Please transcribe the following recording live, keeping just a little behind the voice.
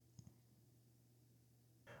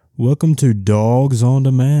Welcome to Dogs on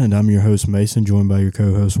Demand. I'm your host, Mason, joined by your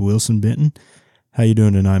co-host, Wilson Benton. How you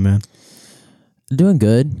doing tonight, man? Doing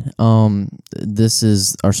good. This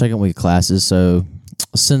is our second week of classes, so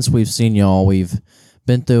since we've seen y'all, we've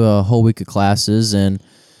been through a whole week of classes, and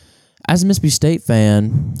as a Mississippi State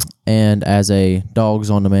fan and as a Dogs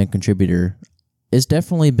on Demand contributor, it's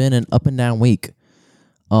definitely been an up and down week.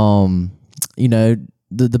 The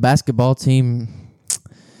basketball team,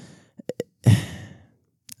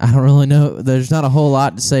 I don't really know. There's not a whole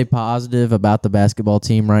lot to say positive about the basketball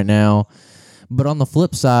team right now. But on the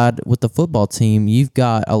flip side, with the football team, you've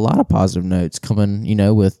got a lot of positive notes coming,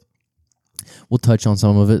 we'll touch on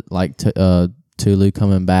some of it, like Tulu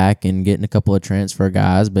coming back and getting a couple of transfer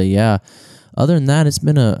guys. But, yeah, other than that, it's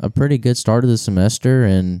been a pretty good start of the semester,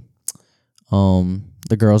 and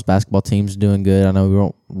the girls' basketball team's doing good. I know we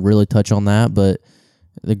won't really touch on that, but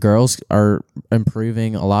the girls are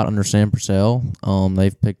improving a lot under Sam Purcell.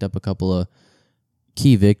 They've picked up a couple of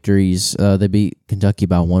key victories. They beat Kentucky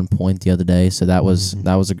by 1 point the other day, so that was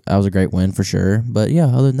a great win for sure. But yeah,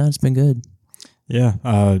 other than that, it's been good.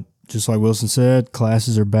 Yeah, just like Wilson said,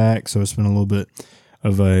 classes are back, so it's been a little bit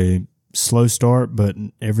of a slow start, but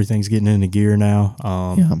everything's getting into gear now.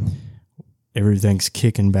 Everything's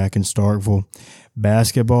kicking back in Starkville.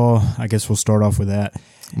 Basketball, I guess we'll start off with that.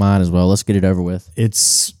 Might as well. Let's get it over with.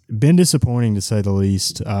 It's been disappointing to say the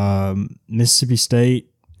least. Mississippi State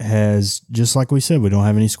has, just like we said, we don't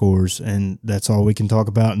have any scores, and that's all we can talk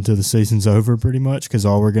about until the season's over pretty much, because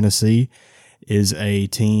all we're going to see is a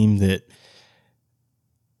team that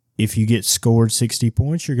if you get scored 60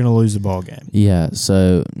 points, you're going to lose the ball game. Yeah,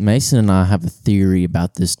 so Mason and I have a theory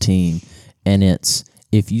about this team, and it's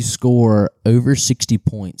if you score over 60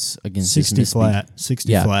 points against 60 flat.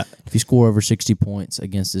 If you score over 60 points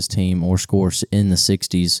against this team or score in the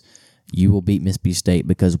 60s, you will beat Mississippi State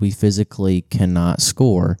because we physically cannot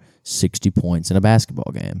score 60 points in a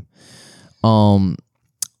basketball game.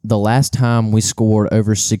 The last time we scored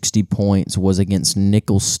over 60 points was against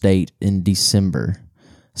Nicholls State in December.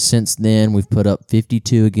 Since then, we've put up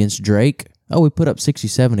 52 against Drake. We put up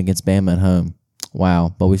 67 against Bama at home.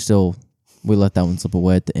 Wow, but we let that one slip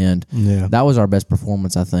away at the end. Yeah. That was our best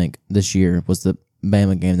performance, I think, this year, was the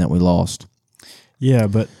Bama game that we lost. Yeah,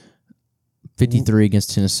 but 53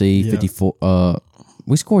 against Tennessee, 54.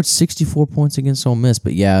 We scored 64 points against Ole Miss,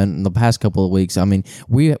 but yeah, in the past couple of weeks, I mean,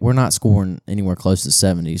 we're not scoring anywhere close to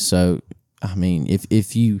 70. So, I mean,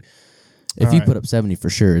 if you put up 70 for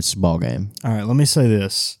sure, it's a ball game. All right, let me say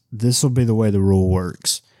this. This will be the way the rule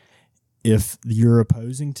works. If your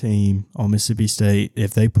opposing team on Mississippi State,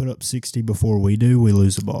 if they put up 60 before we do, we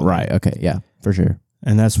lose the ball. Right, okay, yeah, for sure.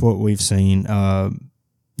 And that's what we've seen.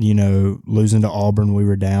 Losing to Auburn, we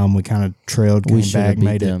were down. We kind of trailed, came back,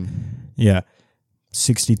 made them. it. Yeah,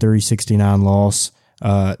 63-69 loss.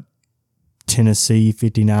 Tennessee,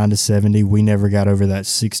 59-70. We never got over that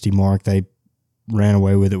 60 mark. They ran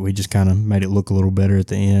away with it. We just kind of made it look a little better at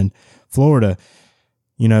the end. Florida,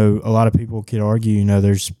 a lot of people could argue,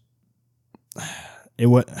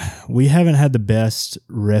 we haven't had the best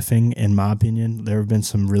reffing, in my opinion. There have been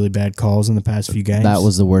some really bad calls in the past few games. That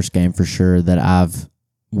was the worst game for sure that I've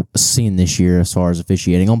seen this year as far as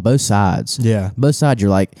officiating on both sides. Yeah. Both sides,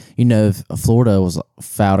 you're like, if Florida was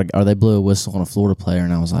fouled, or they blew a whistle on a Florida player,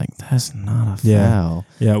 and I was like, that's not a foul.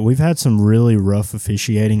 Yeah, we've had some really rough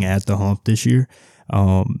officiating at the hump this year.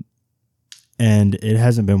 And it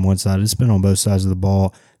hasn't been one-sided. It's been on both sides of the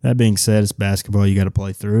ball. That being said, it's basketball. You got to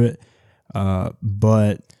play through it.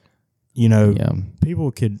 But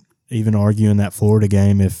people could even argue in that Florida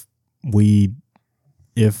game if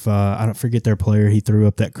I don't forget their player, he threw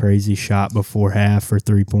up that crazy shot before half for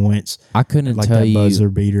 3 points. I couldn't like tell that you buzzer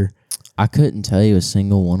beater. I couldn't tell you a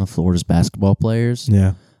single one of Florida's basketball players.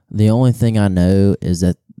 Yeah. The only thing I know is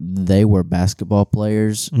that they were basketball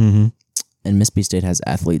players, and Mississippi State has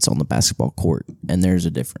athletes on the basketball court, and there's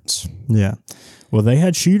a difference. Yeah. Well, they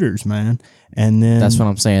had shooters, man. And then that's what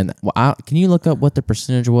I'm saying. Well, can you look up what the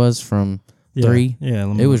percentage was from three?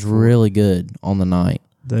 Yeah, it was really good on the night.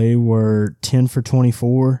 They were 10 for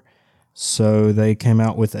 24, so they came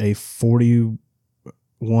out with a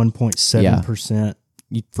 41.7%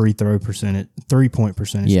 free throw percentage, 3-point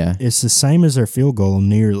percentage. Yeah. It's the same as their field goal,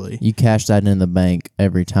 nearly. You cash that in the bank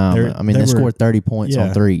every time. They scored 30 points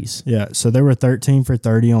on threes. Yeah, so they were 13 for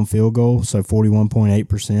 30 on field goal, so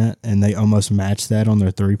 41.8%, and they almost matched that on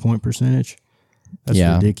their 3-point percentage. That's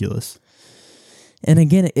ridiculous. And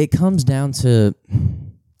again, it comes down to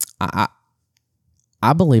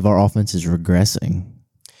I believe our offense is regressing,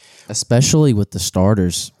 especially with the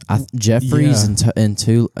starters. Jeffries and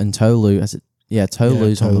Tolu. Yeah,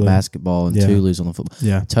 Tolu's on the basketball and Tulu's on the football.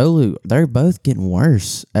 Yeah. Tolu, they're both getting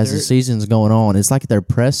worse as the season's going on. It's like they're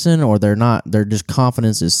pressing or they're not. Their just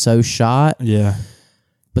confidence is so shot. Yeah.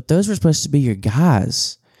 But those were supposed to be your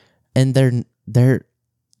guys. And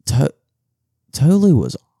Tolu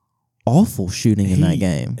was awful shooting in that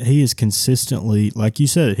game. He is consistently, like you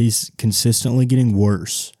said, he's consistently getting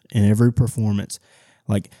worse in every performance.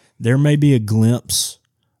 Like, there may be a glimpse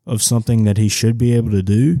of something that he should be able to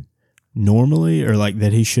do normally, or like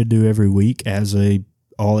that he should do every week as a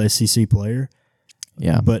all SEC player.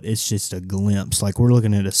 Yeah. But it's just a glimpse. Like, we're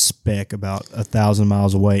looking at a speck about 1,000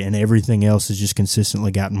 miles away, and everything else has just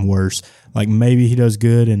consistently gotten worse. Like, maybe he does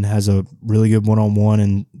good and has a really good one-on-one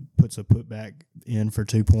and puts a putback in for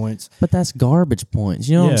 2 points. But that's garbage points.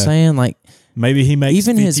 You know what I'm saying? Like, maybe he makes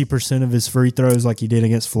even 50% of his free throws like he did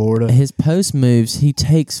against Florida. His post moves, he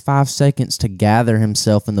takes 5 seconds to gather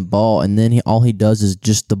himself in the ball, and then all he does is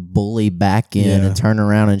just the bully back in and turn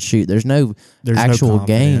around and shoot. There's no actual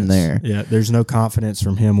game there. Yeah, there's no confidence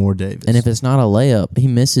from him or Davis. And if it's not a layup, he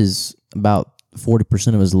misses about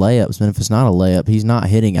 40% of his layups. And if it's not a layup, he's not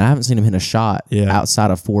hitting it. I haven't seen him hit a shot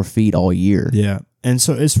outside of 4 feet all year. Yeah. And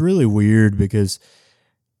so it's really weird because,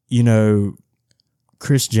 you know,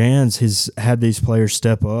 Chris Jans has had these players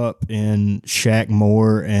step up, and Shaq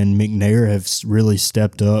Moore and McNair have really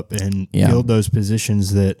stepped up and filled those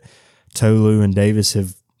positions that Tolu and Davis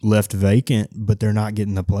have left vacant, but they're not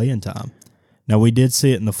getting the playing time. Now, we did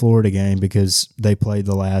see it in the Florida game because they played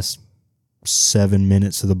the last 7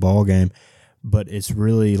 minutes of the ball game, but it's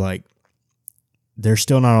really like they're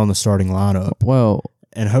still not on the starting lineup. Well,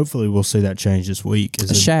 and hopefully we'll see that change this week.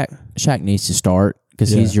 Shaq needs to start because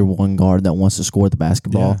he's your one guard that wants to score the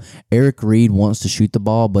basketball. Yeah. Eric Reed wants to shoot the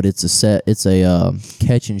ball, but it's a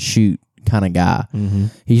catch and shoot kind of guy. Mm-hmm.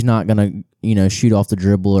 He's not gonna shoot off the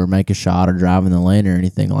dribble or make a shot or drive in the lane or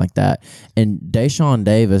anything like that. And Deshaun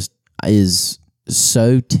Davis is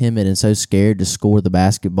so timid and so scared to score the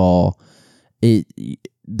basketball.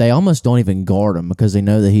 They almost don't even guard him because they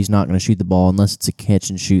know that he's not going to shoot the ball unless it's a catch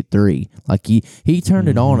and shoot 3. Like he turned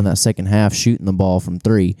it on in that second half, shooting the ball from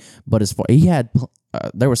 3. But as far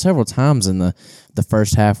there were several times in the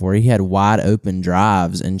first half where he had wide open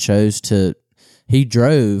drives and he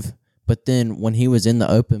drove, but then when he was in the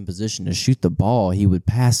open position to shoot the ball, he would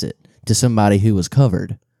pass it to somebody who was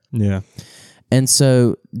covered. Yeah. And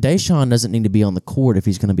so Deshaun doesn't need to be on the court if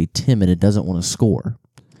he's going to be timid and doesn't want to score,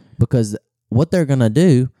 because what they're going to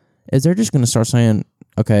do is they're just going to start saying,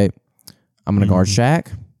 okay, I'm going to guard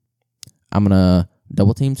Shaq. I'm going to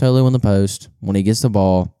double team Tolu in the post when he gets the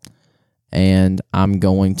ball, and I'm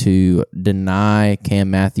going to deny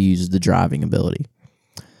Cam Matthews the driving ability.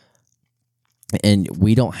 And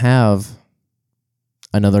we don't have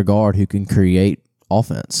another guard who can create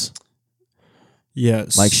offense.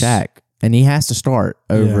 Yes. Like Shaq. And he has to start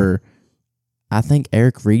over, I think,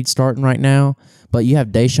 Eric Reed starting right now. But you have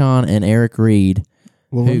Deshaun and Eric Reed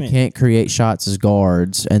who can't create shots as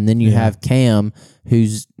guards. And then you have Cam,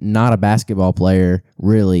 who's not a basketball player,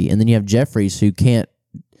 really. And then you have Jeffries, who can't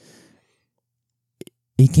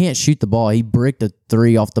shoot the ball. He bricked a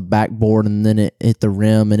 3 off the backboard, and then it hit the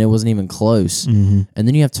rim, and it wasn't even close. Mm-hmm. And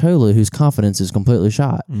then you have Tolu, whose confidence is completely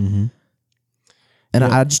shot. Mm-hmm. And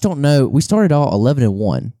I just don't know. We started all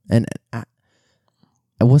 11-1. And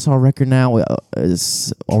what's our record now? Are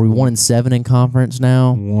we 1-7 in conference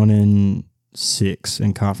now? 1-6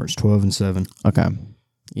 in conference, 12-7. Okay.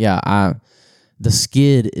 Yeah, the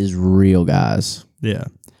skid is real, guys. Yeah.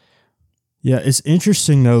 Yeah, it's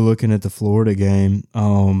interesting, though, looking at the Florida game.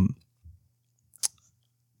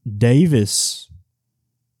 Davis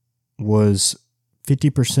was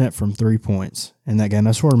 50% from 3 points in that game.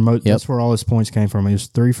 That's where all his points came from. He was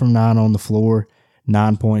 3 from 9 on the floor,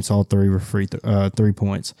 9 points, all 3 were 3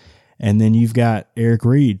 points. And then you've got Eric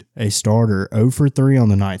Reed, a starter, 0 for 3 on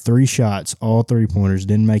the night, 3 shots, all 3-pointers,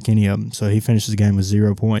 didn't make any of them. So he finishes the game with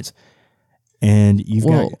 0 points. And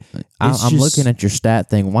I'm looking at your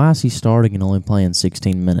stat thing. Why is he starting and only playing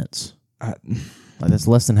 16 minutes? That's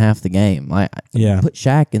less than half the game. Put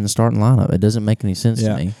Shaq in the starting lineup. It doesn't make any sense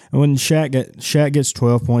to me. And when Shaq gets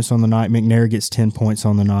 12 points on the night, McNair gets 10 points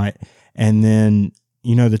on the night, and then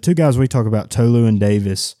the two guys we talk about, Tolu and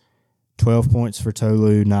Davis, 12 points for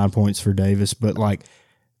Tolu, 9 points for Davis, but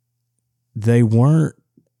they weren't.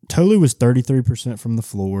 Tolu was 33% from the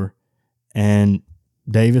floor, and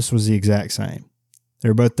Davis was the exact same. They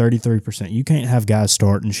were both 33%. You can't have guys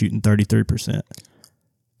starting shooting 33%.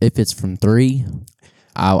 If it's from 3,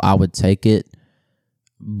 I would take it.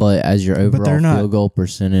 But as your overall field goal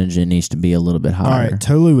percentage, it needs to be a little bit higher. All right,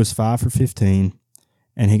 Tolu was 5 for 15,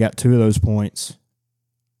 and he got 2 of those points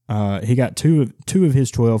He got two of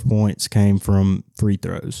his 12 points came from free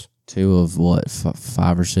throws. 2 of what,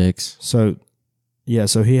 5 or 6? So he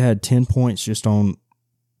had 10 points just on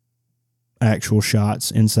actual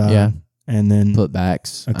shots inside. Yeah. And then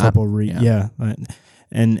Putbacks. a couple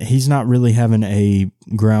and he's not really having a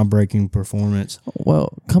groundbreaking performance.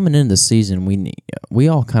 Well, coming into the season, we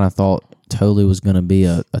all kind of thought Toley was going to be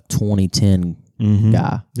a 2010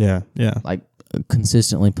 guy. Yeah. Like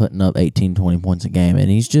consistently putting up 18, 20 points a game. And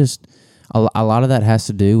he's just, a lot of that has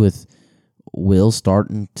to do with Will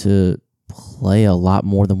starting to play a lot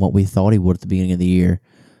more than what we thought he would at the beginning of the year.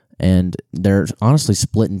 And they're honestly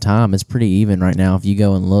splitting time. It's pretty even right now. If you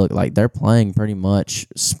go and look, like they're playing pretty much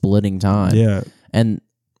splitting time. Yeah. And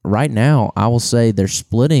right now, I will say they're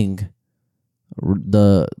splitting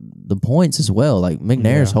the points as well. Like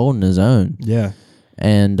McNair's holding his own. Yeah.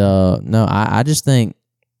 And I just think,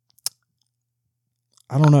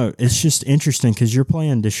 I don't know. It's just interesting because you're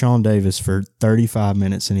playing Deshaun Davis for 35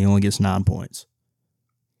 minutes and he only gets 9 points.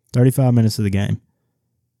 35 minutes of the game.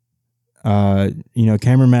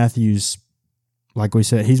 Cameron Matthews, like we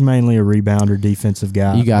said, he's mainly a rebounder, defensive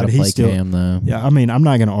guy. You got to play Cam, though. Yeah, I mean, I'm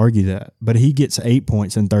not going to argue that. But he gets 8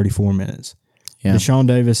 points in 34 minutes. Yeah. Deshaun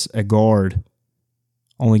Davis, a guard,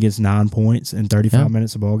 only gets 9 points in 35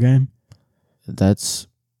 minutes of ball game. That's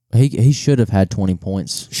he should have had 20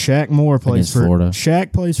 points. Shaq Moore plays for Florida.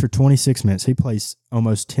 Shaq plays for 26 minutes. He plays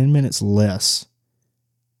almost 10 minutes less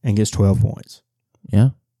and gets 12 points. Yeah.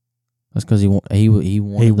 That's because he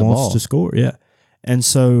wants to score, yeah. And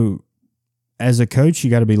so as a coach,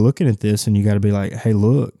 you got to be looking at this and you got to be like, hey,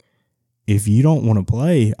 look, if you don't want to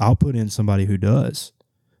play, I'll put in somebody who does.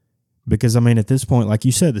 Because, I mean, at this point, like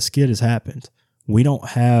you said, the skid has happened. We don't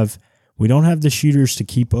have the shooters to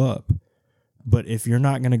keep up. But if you're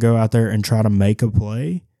not going to go out there and try to make a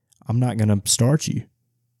play, I'm not going to start you.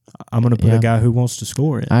 I'm going to put a guy who wants to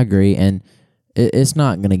score in. I agree, and it's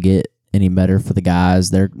not going to get any better for the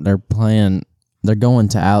guys. They're playing. They're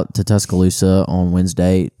going out to Tuscaloosa on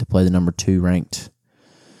Wednesday to play the number 2 ranked.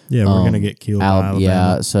 Yeah, we're going to get killed by Alabama.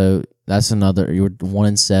 Yeah, so that's another. You're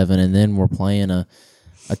 1-7, and then we're playing a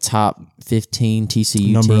top 15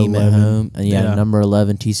 TCU number team 11. at home, and number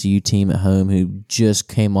 11 TCU team at home who just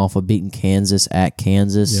came off of beating Kansas at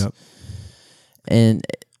Kansas. Yep. And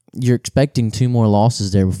you're expecting 2 more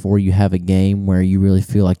losses there before you have a game where you really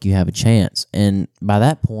feel like you have a chance. And by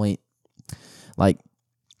that point, like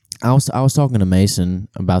I was talking to Mason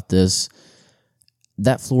about this.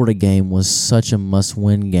 That Florida game was such a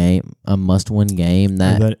must-win game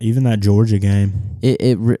that even that Georgia game.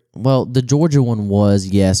 Well, the Georgia one was,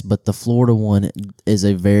 yes, but the Florida one is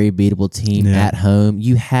a very beatable team at home.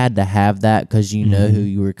 You had to have that because you know who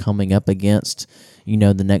you were coming up against,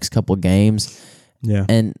 the next couple of games. Yeah.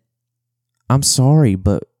 And I'm sorry,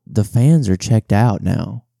 but the fans are checked out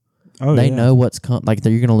now. Oh, they know what's coming. Like,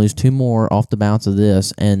 you're going to lose 2 more off the bounce of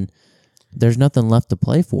this, and there's nothing left to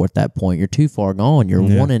play for at that point. You're too far gone. You're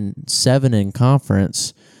 1-7 in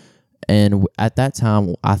conference, and at that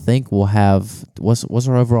time, I think we'll have what's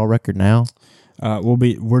our overall record now?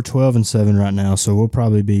 We're 12-7 right now, so we'll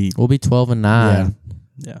be 12-9.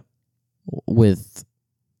 Yeah. With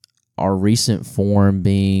our recent form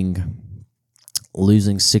being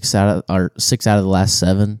losing 6 out of the last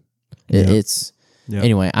 7. It's. Yep.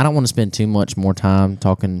 Anyway, I don't want to spend too much more time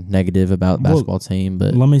talking negative about the basketball team,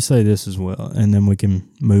 but let me say this as well, and then we can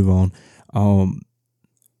move on.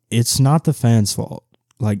 It's not the fans' fault.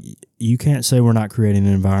 Like, you can't say we're not creating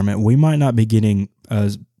an environment. We might not be getting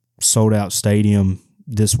a sold-out stadium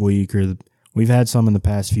this week, or we've had some in the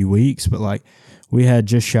past few weeks, but like we had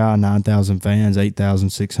just shy of 9,000 fans,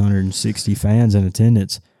 8,660 fans in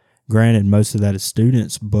attendance. Granted, most of that is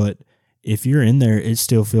students, but if you're in there, it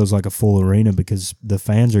still feels like a full arena because the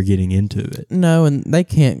fans are getting into it. No, and they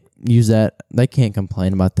can't use that. They can't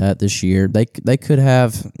complain about that this year. They could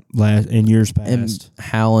have in years past. In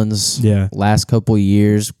Howland's last couple of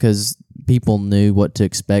years because people knew what to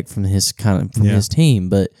expect from his team,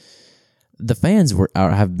 but the fans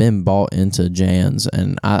have been bought into Jans,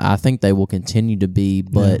 and I think they will continue to be.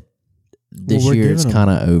 But this year it's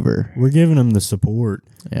kind of over. We're giving them the support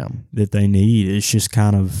that they need. It's just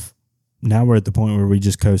kind of. Now we're at the point where we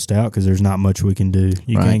just coast out because there's not much we can do.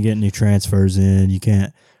 You can't get any transfers in. You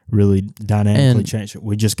can't really dynamically change it.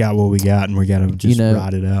 We just got what we got, and we got to just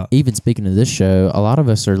ride it out. Even speaking of this show, a lot of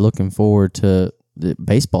us are looking forward to the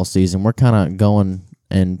baseball season. We're kind of going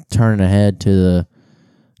and turning ahead to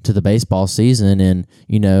the baseball season, and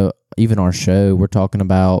even our show, we're talking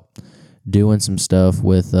about doing some stuff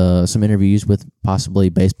with some interviews with possibly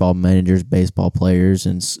baseball managers, baseball players,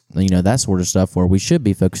 and that sort of stuff where we should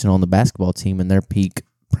be focusing on the basketball team in their peak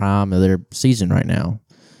prime of their season right now.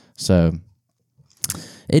 So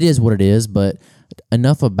it is what it is. But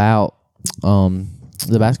enough about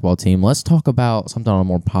the basketball team. Let's talk about something on a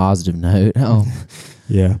more positive note.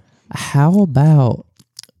 Yeah. How about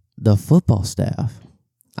the football staff?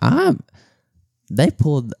 They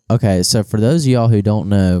pulled. Okay, so for those of y'all who don't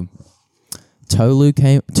know, Tulu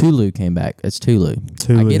came back. It's Tulu.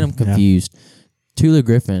 I get him confused. Yeah. Tulu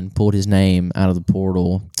Griffin pulled his name out of the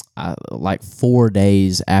portal like 4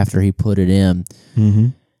 days after he put it in,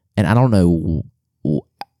 and I don't know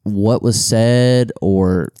what was said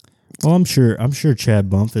or. Well, I'm sure Chad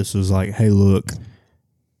Bumpus was like, "Hey, look,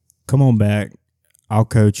 come on back. I'll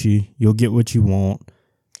coach you. You'll get what you want.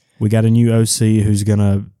 We got a new OC who's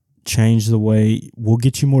gonna change the way. We'll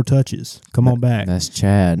get you more touches. Come on back." That's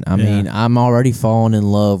Chad. I mean, I'm already falling in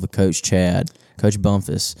love with Coach Chad, Coach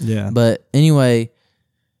Bumpus. Yeah. But anyway,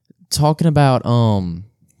 talking about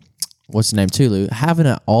what's the name, Tulu, having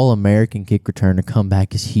an All-American kick returner come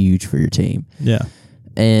back is huge for your team. Yeah.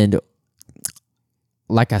 And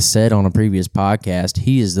like I said on a previous podcast,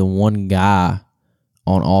 he is the one guy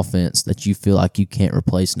on offense that you feel like you can't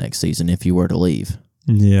replace next season if you were to leave.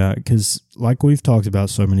 Yeah, because like we've talked about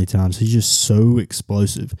so many times, he's just so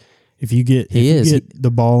explosive. If you get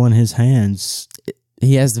the ball in his hands,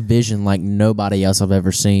 he has the vision like nobody else I've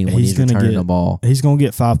ever seen when he's returning the ball. He's going to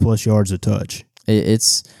get 5+ yards a touch.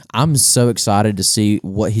 I'm so excited to see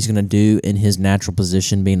what he's going to do in his natural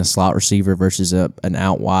position, being a slot receiver versus an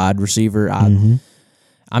out wide receiver.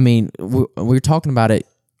 I mean, we're talking about it.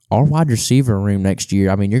 Our wide receiver room next year.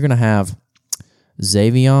 I mean, you're going to have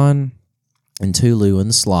Xavion and Tulu in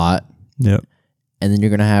the slot. Yep. And then you're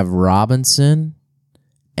going to have Robinson.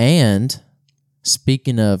 And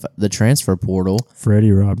speaking of the transfer portal,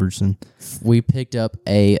 Freddie Robertson. We picked up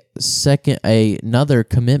another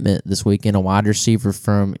commitment this weekend, a wide receiver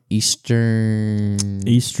from Eastern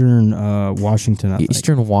Washington.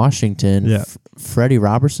 Eastern Washington. Yeah. Freddie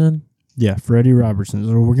Robertson. Yeah, Freddie Robertson.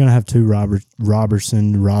 So we're going to have two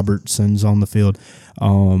Robertsons on the field.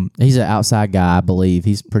 He's an outside guy, I believe.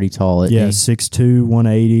 He's pretty tall. 6'2",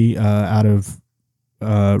 180, out of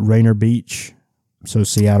Rainier Beach, so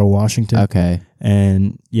Seattle, Washington. Okay.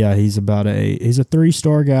 And, yeah, he's a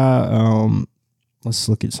 3-star guy. Let's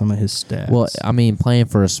look at some of his stats. Well, I mean, playing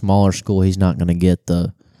for a smaller school, he's not going to get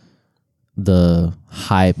the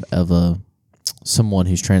hype of someone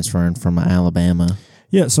who's transferring from Alabama.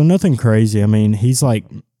 Yeah, so nothing crazy. I mean, he's like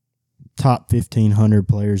top 1,500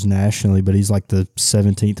 players nationally, but he's like the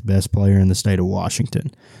 17th best player in the state of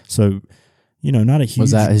Washington. So, not a huge...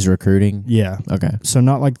 Was that his recruiting? Yeah. Okay. So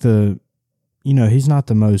not like he's not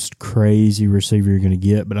the most crazy receiver you're going to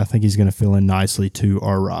get, but I think he's going to fill in nicely to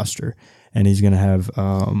our roster, and he's going to have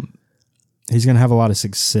a lot of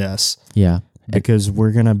success. Yeah. Because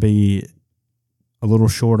we're going to be a little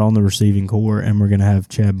short on the receiving core, and we're going to have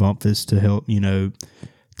Chad Bumpus to help,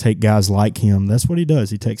 take guys like him. That's what he does.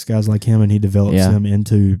 He takes guys like him and he develops them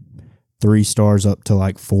into 3 stars up to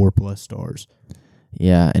like 4+ stars.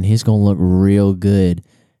 Yeah, and he's going to look real good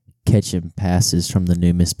catching passes from the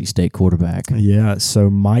new Mississippi State quarterback. Yeah, so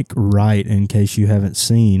Mike Wright, in case you haven't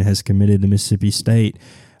seen, has committed to Mississippi State.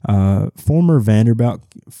 Former Vanderbilt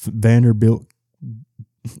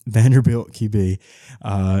QB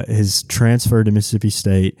has transferred to Mississippi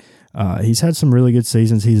State. He's had some really good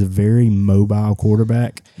seasons. He's a very mobile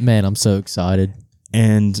quarterback. Man, I'm so excited.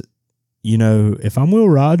 And, if I'm Will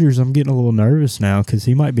Rogers, I'm getting a little nervous now because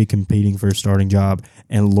he might be competing for a starting job.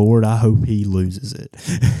 And, Lord, I hope he loses it.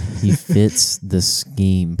 He fits the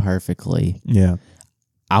scheme perfectly. Yeah.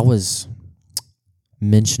 I was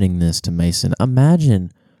mentioning this to Mason.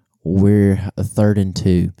 Imagine we're a 3rd and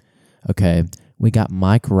 2. Okay. We got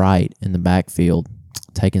Mike Wright in the backfield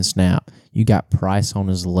taking snap. You got Price on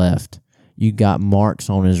his left. You got Marks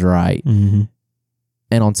on his right. Mm-hmm.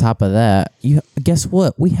 And on top of that, guess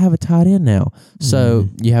what? We have a tight end now. So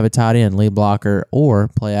you have a tight end, lead blocker, or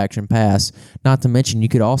play action pass. Not to mention, you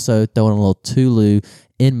could also throw in a little Tulu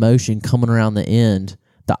in motion coming around the end.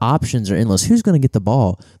 The options are endless. Who's going to get the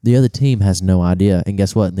ball? The other team has no idea. And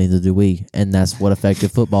guess what? Neither do we. And that's what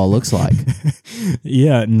effective football looks like.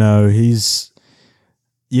 He's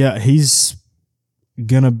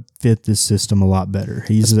going to fit this system a lot better.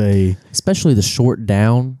 Especially the short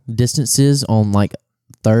down distances on like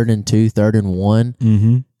 3rd and 2, 3rd and 1.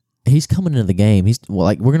 Mm-hmm. He's coming into the game. He's gonna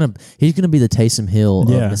be the Taysom Hill of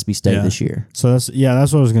Mississippi State this year. So that's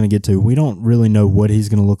what I was gonna get to. We don't really know what he's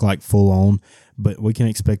gonna look like full on, but we can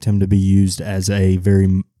expect him to be used as a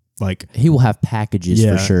very he will have packages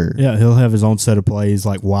for sure. Yeah, he'll have his own set of plays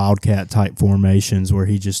like wildcat type formations where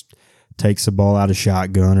he just takes the ball out of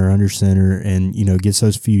shotgun or under center and gets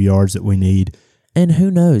those few yards that we need. And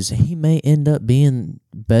who knows? He may end up being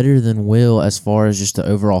better than Will as far as just the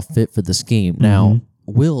overall fit for the scheme. Now,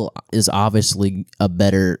 Will is obviously a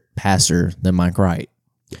better passer than Mike Wright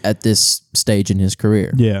at this stage in his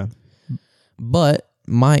career. Yeah. But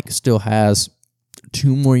Mike still has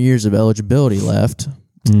 2 more years of eligibility left.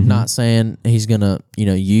 Not saying he's going to,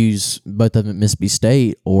 use both of them at Mississippi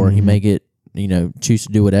State or he may get, choose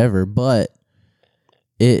to do whatever, but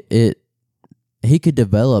he could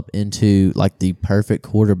develop into like the perfect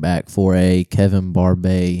quarterback for a Kevin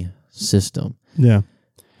Barbay system. Yeah.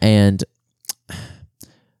 And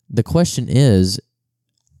the question is,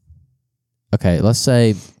 okay, let's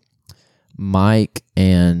say Mike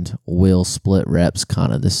and Will split reps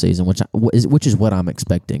kind of this season, which is what I'm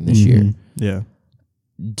expecting this year. Yeah.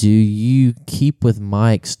 Do you keep with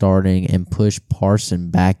Mike starting and push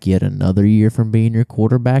Parson back yet another year from being your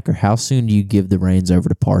quarterback, or how soon do you give the reins over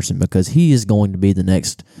to Parson? Because he is going to be the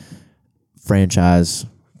next franchise,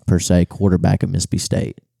 per se, quarterback at Mississippi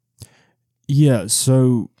State. Yeah,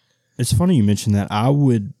 so it's funny you mentioned that. I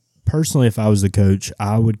would, personally, if I was the coach,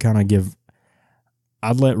 I would kind of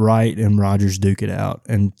I'd let Wright and Rogers duke it out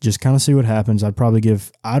and just kind of see what happens. I'd probably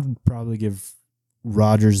give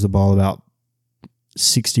Rogers the ball about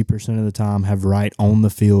 60% of the time, have Wright on the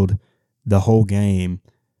field the whole game,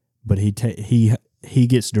 but he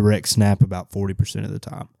gets direct snap about 40% of the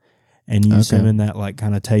time, and use him in that like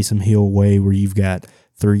kind of Taysom Hill way where you've got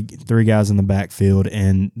three guys in the backfield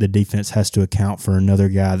and the defense has to account for another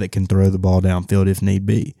guy that can throw the ball downfield if need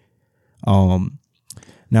be. Now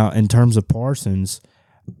in terms of Parsons,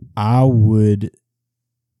 I would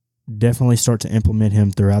definitely start to implement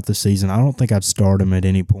him throughout the season. I don't think I'd start him at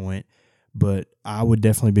any point, but I would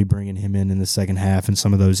definitely be bringing him in the second half in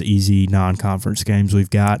some of those easy non-conference games we've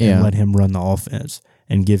got and let him run the offense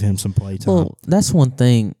and give him some play time. Well, that's one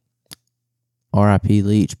thing, R.I.P.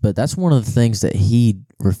 Leach, but that's one of the things that he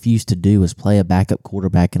refused to do was play a backup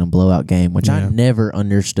quarterback in a blowout game, which I never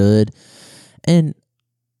understood. And,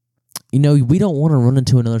 we don't want to run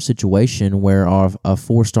into another situation where a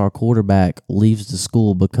 4-star quarterback leaves the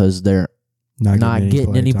school because they're not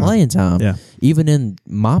getting any playing time. Yeah. Even in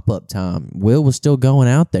mop-up time, Will was still going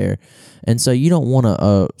out there. And so you don't want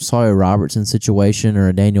a Sawyer Robertson situation or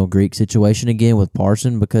a Daniel Greek situation again with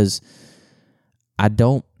Parson, because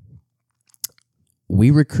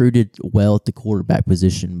we recruited well at the quarterback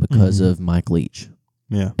position because of Mike Leach.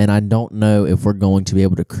 Yeah. And I don't know if we're going to be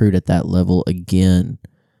able to recruit at that level again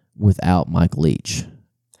without Mike Leach.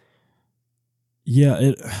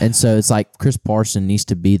 Yeah. And so it's like Chris Parson needs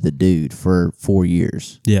to be the dude for 4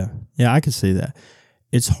 years. Yeah. Yeah, I can see that.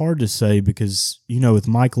 It's hard to say because, with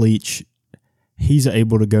Mike Leach, he's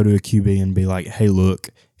able to go to a QB and be like, hey, look,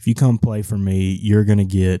 if you come play for me, you're going to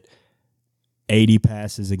get 80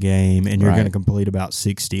 passes a game and you're going to complete about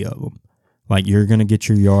 60 of them. Like, you're going to get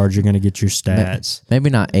your yards, you're going to get your stats. Maybe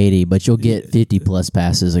not 80, but you'll get 50-plus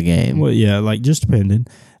passes a game. Well, yeah, like, just depending.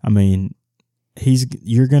 I mean,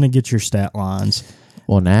 you're going to get your stat lines.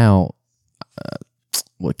 Well, now,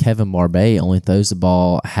 Kevin Barbay only throws the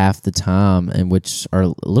ball half the time, and which are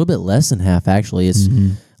a little bit less than half, actually. It's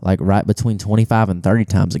like right between 25 and 30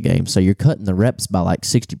 times a game. So you're cutting the reps by like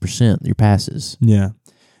 60% of your passes. Yeah.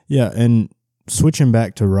 Yeah, and switching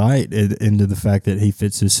back to Wright into the fact that he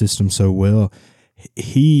fits his system so well,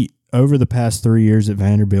 he, over the past 3 years at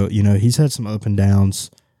Vanderbilt, he's had some up and downs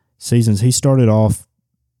seasons. He started off,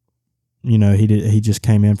 he just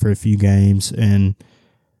came in for a few games and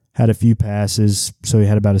had a few passes, so he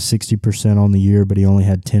had about a 60% on the year, but he only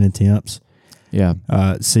had 10 attempts. Yeah.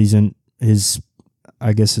 Season,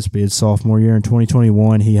 I guess this be his sophomore year. In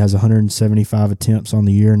 2021, he has 175 attempts on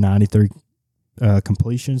the year, 93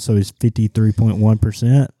 completions, so he's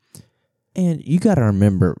 53.1%. And you got to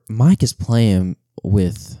remember, Mike is playing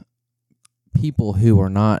with people who are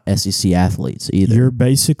not SEC athletes either. You're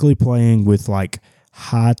basically playing with like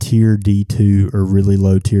high-tier D2 or really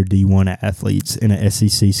low-tier D1 athletes in a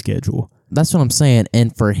SEC schedule. That's what I'm saying.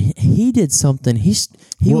 And he did something. He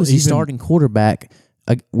was the starting quarterback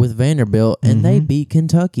with Vanderbilt, and they beat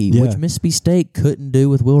Kentucky, which Mississippi State couldn't do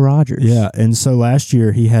with Will Rogers. Yeah, and so last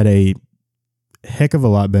year he had a heck of a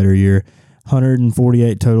lot better year.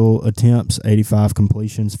 148 total attempts, 85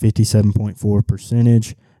 completions,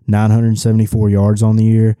 57.4%, 974 yards on the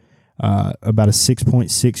year, about a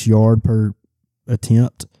 6.6 yard per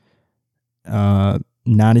attempt,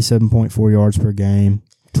 97.4 yards per game,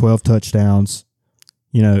 12 touchdowns,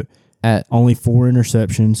 at only 4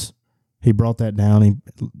 interceptions. He brought that down.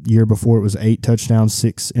 Year before it was 8 touchdowns,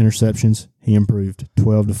 6 interceptions. He improved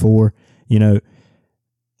 12-4.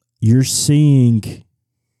 You're seeing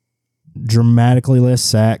dramatically less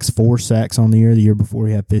sacks, 4 sacks on the year. The year before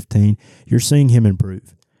he had 15. You're seeing him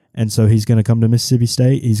improve. And so he's going to come to Mississippi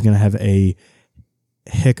State. He's going to have a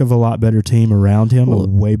heck of a lot better team around him, a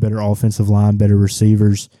way better offensive line, better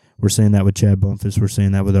receivers. We're seeing that with Chad Bumphus. We're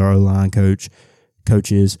seeing that with our O-line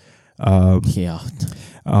coaches. The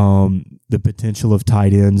potential of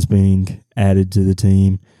tight ends being added to the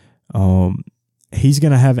team. He's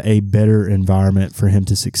going to have a better environment for him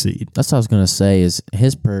to succeed. That's what I was going to say is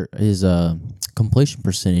his completion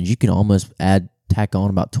percentage, you can almost tack on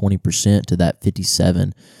about 20% to that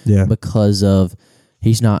 57 because of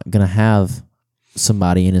he's not going to have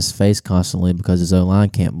somebody in his face constantly because his O-line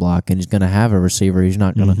can't block, and he's going to have a receiver. He's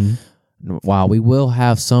not going to while we will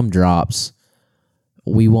have some drops,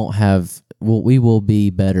 we won't have we will be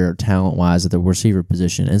better talent-wise at the receiver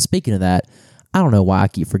position. And speaking of that, I don't know why I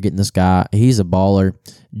keep forgetting this guy. He's a baller.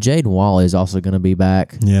 Jaden Walley is also going to be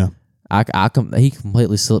back. Yeah. He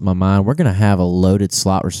completely slipped my mind. We're going to have a loaded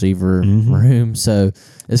slot receiver room, so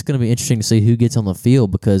it's going to be interesting to see who gets on the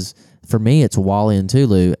field because for me it's Wally and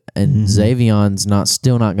Tulu, and Xavion's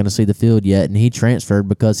still not going to see the field yet, and he transferred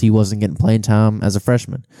because he wasn't getting playing time as a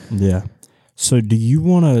freshman. Yeah. So do you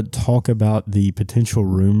want to talk about the potential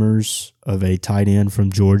rumors of a tight end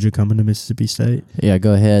from Georgia coming to Mississippi State? Yeah,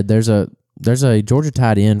 go ahead. There's a Georgia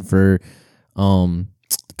tight end for coming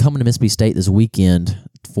to Mississippi State this weekend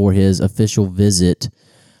for his official visit.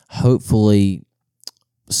 Hopefully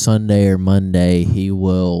Sunday or Monday he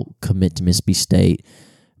will commit to Mississippi State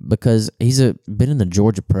because he's been in the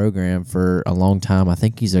Georgia program for a long time. I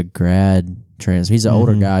think he's a grad transfer. He's an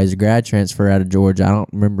older guy. He's a grad transfer out of Georgia. I don't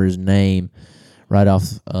remember his name right off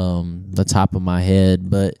the top of my head,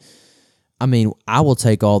 but I mean, I will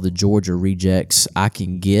take all the Georgia rejects I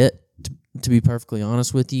can get, to be perfectly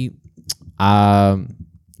honest with you.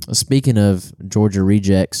 Speaking of Georgia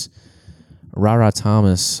rejects, Ra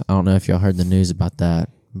Thomas, I don't know if y'all heard the news about that,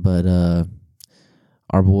 but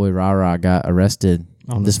our boy Ra got arrested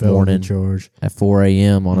on this morning at 4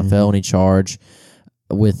 a.m. on a felony charge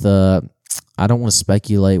with, I don't want to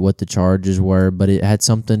speculate what the charges were, but it had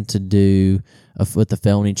something to do with the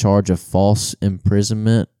felony charge of false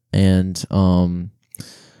imprisonment and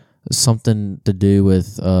something to do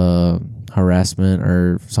with harassment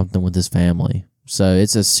or something with his family. So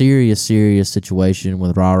it's a serious situation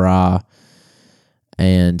with Ra,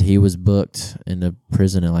 and he was booked into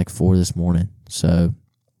prison at like 4 this morning. So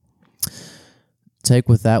take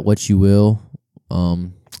with that what you will.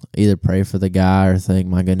 Either pray for the guy or think,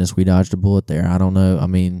 my goodness, we dodged a bullet there. I don't know. I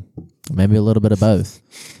mean, maybe a little bit of both.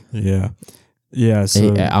 Yeah.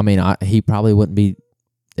 So he probably wouldn't be.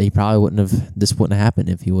 He probably wouldn't have. This wouldn't have happened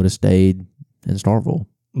if he would have stayed in Starkville.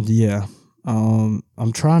 Yeah. I'm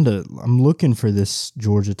looking for this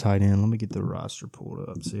Georgia tight end. Let me get the roster pulled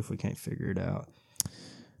up, see if we can't figure it out.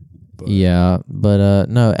 No,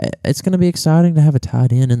 it's going to be exciting to have a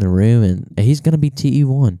tight end in the room, and he's going to be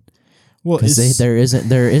TE1. Well, there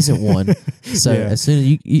isn't one. So as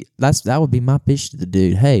soon as that would be my pitch to the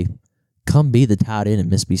dude. Hey, come be the tight end at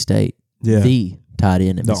Mississippi State. Yeah. The tight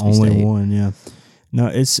end at Mississippi State. The only one. Yeah. No,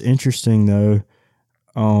 it's interesting though,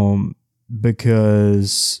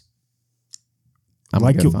 because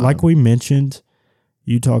like we mentioned,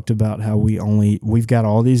 you talked about how we've got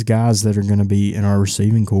all these guys that are going to be in our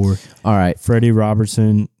receiving core. All right, Freddie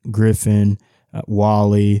Robertson, Griffin,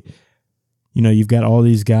 Wally. You know, you've got all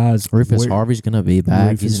these guys. Rufus Harvey's going to be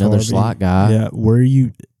back. He's another slot guy. Yeah,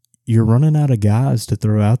 you're running out of guys to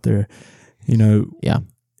throw out there. You know, yeah,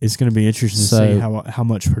 it's going to be interesting to see how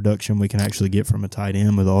much production we can actually get from a tight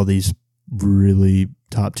end with all these really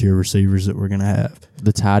top tier receivers that we're going to have.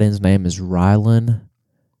 The tight end's name is Rylan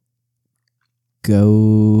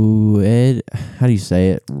Goode. How do you say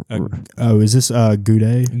it? Is this Goode?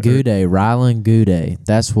 Rylan Goode.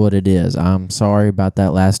 That's what it is. I'm sorry about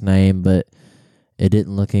that last name, but it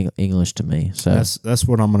didn't look English to me. So that's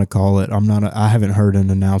what I'm going to call it. I haven't heard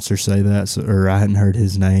an announcer say that, or I hadn't heard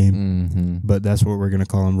his name, but that's what we're going to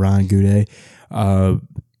call him, Ryan Goode.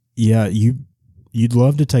 Yeah, you'd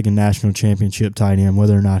love to take a national championship tight end,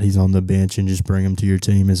 whether or not he's on the bench, and just bring him to your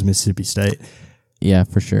team as Mississippi State. Yeah,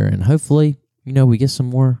 for sure. And hopefully, we get some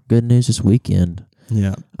more good news this weekend.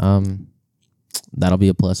 Yeah. That'll be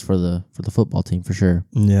a plus for the football team for sure.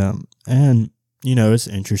 Yeah. And, it's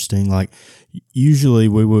interesting. Like, usually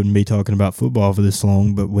we wouldn't be talking about football for this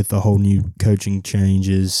long, but with the whole new coaching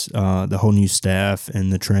changes, the whole new staff,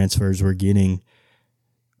 and the transfers we're getting,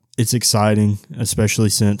 it's exciting, especially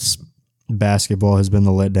since basketball has been the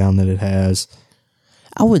letdown that it has.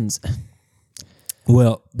 I wouldn't.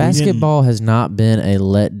 Well, basketball has not been a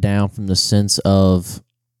letdown from the sense of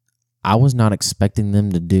I was not expecting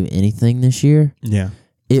them to do anything this year. Yeah.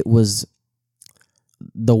 it was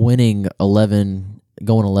the winning 11,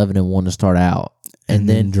 going 11-1 to start out, and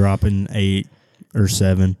then dropping 8 or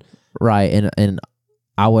 7. Right, and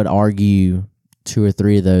I would argue 2 or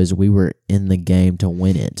 3 of those we were in the game to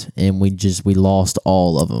win it, and we lost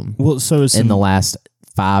all of them. Well, so in the last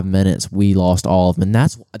 5 minutes, we lost all of them, and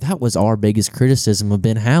that was our biggest criticism of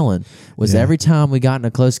Ben Howland. Was every time we got in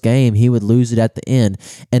a close game, he would lose it at the end.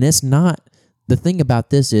 And it's not the thing about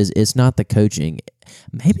this is it's not the coaching.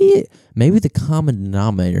 Maybe the common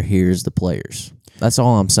denominator here is the players. That's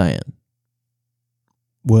all I'm saying.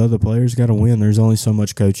 Well, the players got to win. There's only so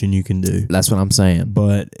much coaching you can do. That's what I'm saying.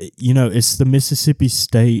 But, it's the Mississippi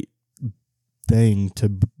State thing to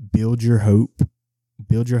build your hope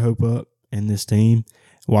up in this team.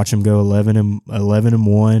 Watch them go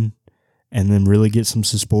 11-1, and then really get some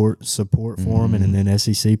support for them, and then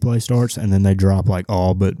SEC play starts, and then they drop like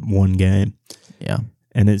all but one game. Yeah.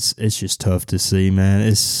 And it's just tough to see, man.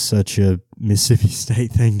 It's such a Mississippi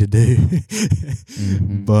State thing to do.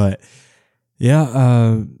 But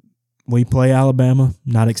yeah, we play Alabama,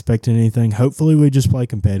 not expecting anything. Hopefully, we just play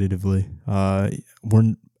competitively.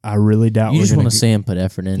 I really doubt. You just want to see him put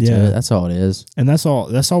effort into it. That's all it is. And that's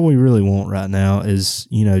all we really want right now is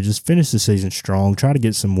just finish the season strong. Try to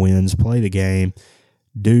get some wins. Play the game.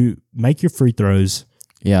 Make your free throws.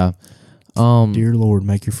 Yeah. Dear Lord,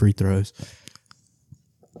 make your free throws.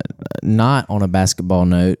 Not on a basketball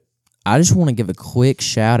note, I just want to give a quick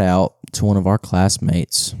shout out to one of our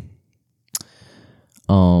classmates,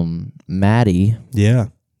 Maddie. Yeah.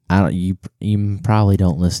 You probably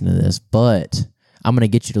don't listen to this, but I'm going to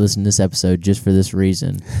get you to listen to this episode just for this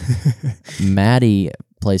reason. Maddie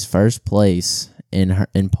placed first place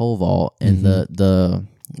in pole vault in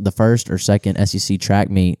the first or second SEC track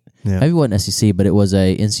meet. Yeah. Maybe it wasn't SEC, but it was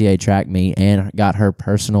a NCAA track meet, and got her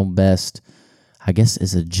personal best. I guess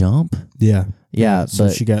is a jump. Yeah. Yeah. So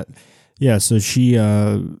but she got. Yeah. So she's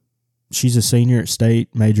a senior at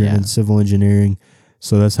State, majoring in civil engineering.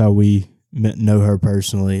 So that's how we know her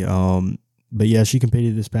personally. But yeah, she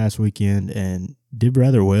competed this past weekend and did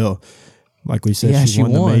rather well. Like we said, she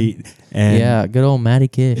won the meet. And good old Maddie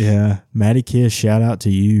Kish. Yeah, Maddie Kish, shout out to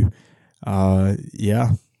you.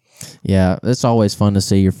 Yeah. Yeah, it's always fun to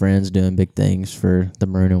see your friends doing big things for the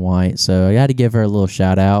maroon and white. So I got to give her a little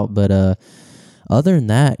shout out. But other than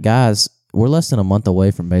that, guys, we're less than a month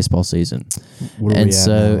away from baseball season. Where are we at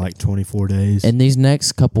now? Like 24 days? In these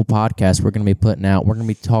next couple podcasts we're going to be putting out, we're going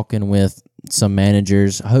to be talking with some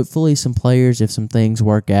managers, hopefully some players if some things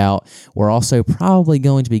work out. We're also probably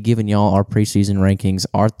going to be giving y'all our preseason rankings,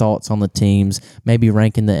 our thoughts on the teams, maybe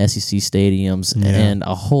ranking the SEC stadiums, and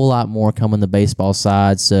a whole lot more coming the baseball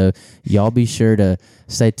side. So y'all be sure to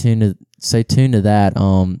stay tuned to that.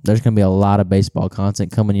 There's going to be a lot of baseball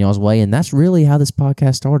content coming y'all's way, and that's really how this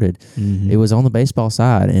podcast started. It was on the baseball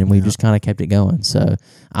side, and we just kind of kept it going. So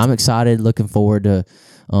I'm excited, looking forward to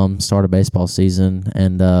start a baseball season,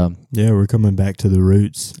 and we're coming back to the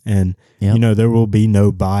roots, and there will be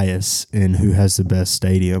no bias in who has the best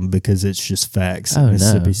stadium because it's just facts.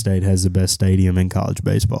 Mississippi State has the best stadium in college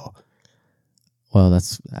baseball. Well,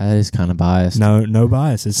 that is kind of biased. No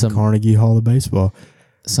bias. It's the Carnegie Hall of Baseball.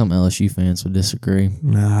 Some LSU fans would disagree.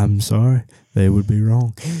 Nah, I'm sorry. They would be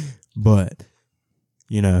wrong. But,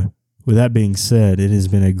 with that being said, it has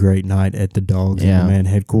been a great night at the Dawgs and the Man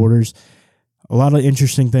headquarters. A lot of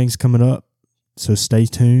interesting things coming up, so stay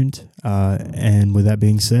tuned. And with that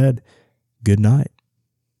being said, good night.